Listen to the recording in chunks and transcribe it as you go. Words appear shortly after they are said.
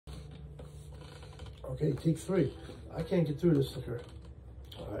Okay, take 3. I can't get through this sucker.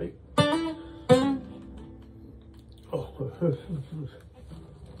 All right. Oh,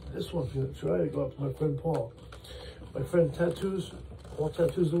 this one's gonna try to go up to my friend Paul. My friend Tattoos, Paul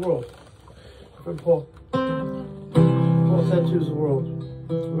Tattoos the World. My friend Paul. Paul Tattoos the World.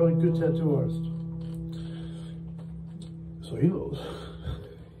 A really good tattoo artist. So he knows.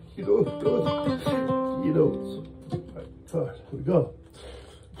 He knows. He knows. All right, here we go.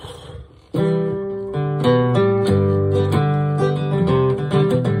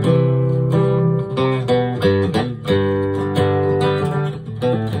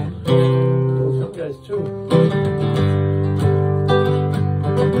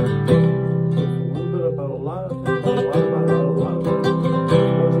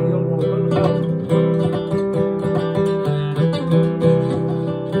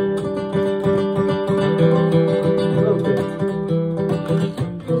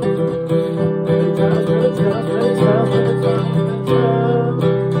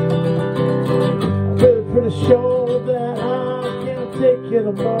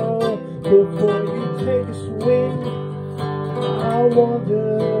 Before you take a swing, I wonder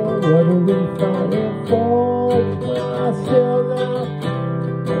what are we fighting for? When I sail down,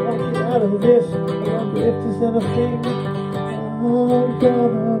 I want to get out of this. I wonder if there's anything I'm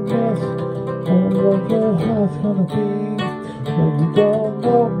gonna miss. I wonder how it's gonna be when you don't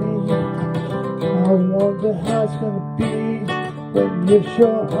know me. I wonder how it's gonna be when you're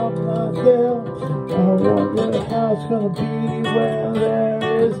sure I'm not there. I wonder how it's gonna be when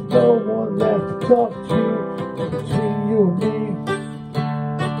there's no one left to talk to between you and me.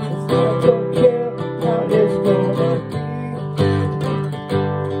 I don't care how it's gonna be.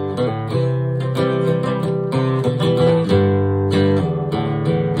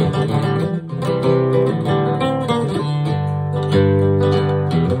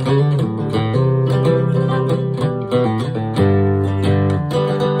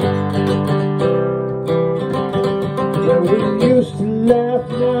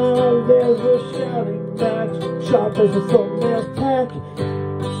 Sharp as a thumbnail tack,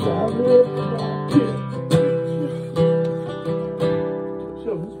 solid rock.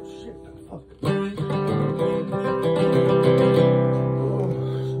 Shit, fuck.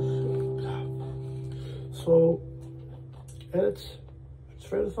 So, edits,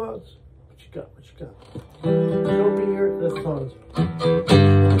 straight of thoughts. What you got? What you got? Don't be here. That's thoughts.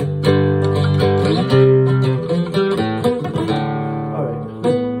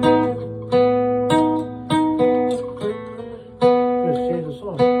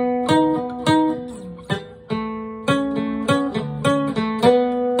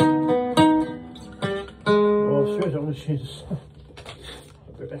 Change the song.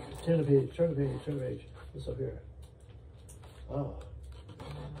 I'll be back. Turn the page. What's up here? Oh.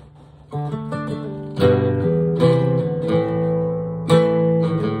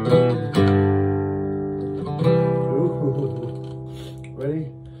 Ooh. Ready?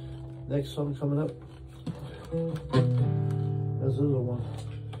 Next song coming up. There's another one.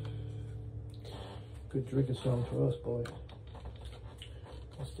 Good drinking song for us, boy.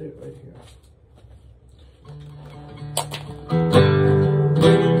 I'll stay right here.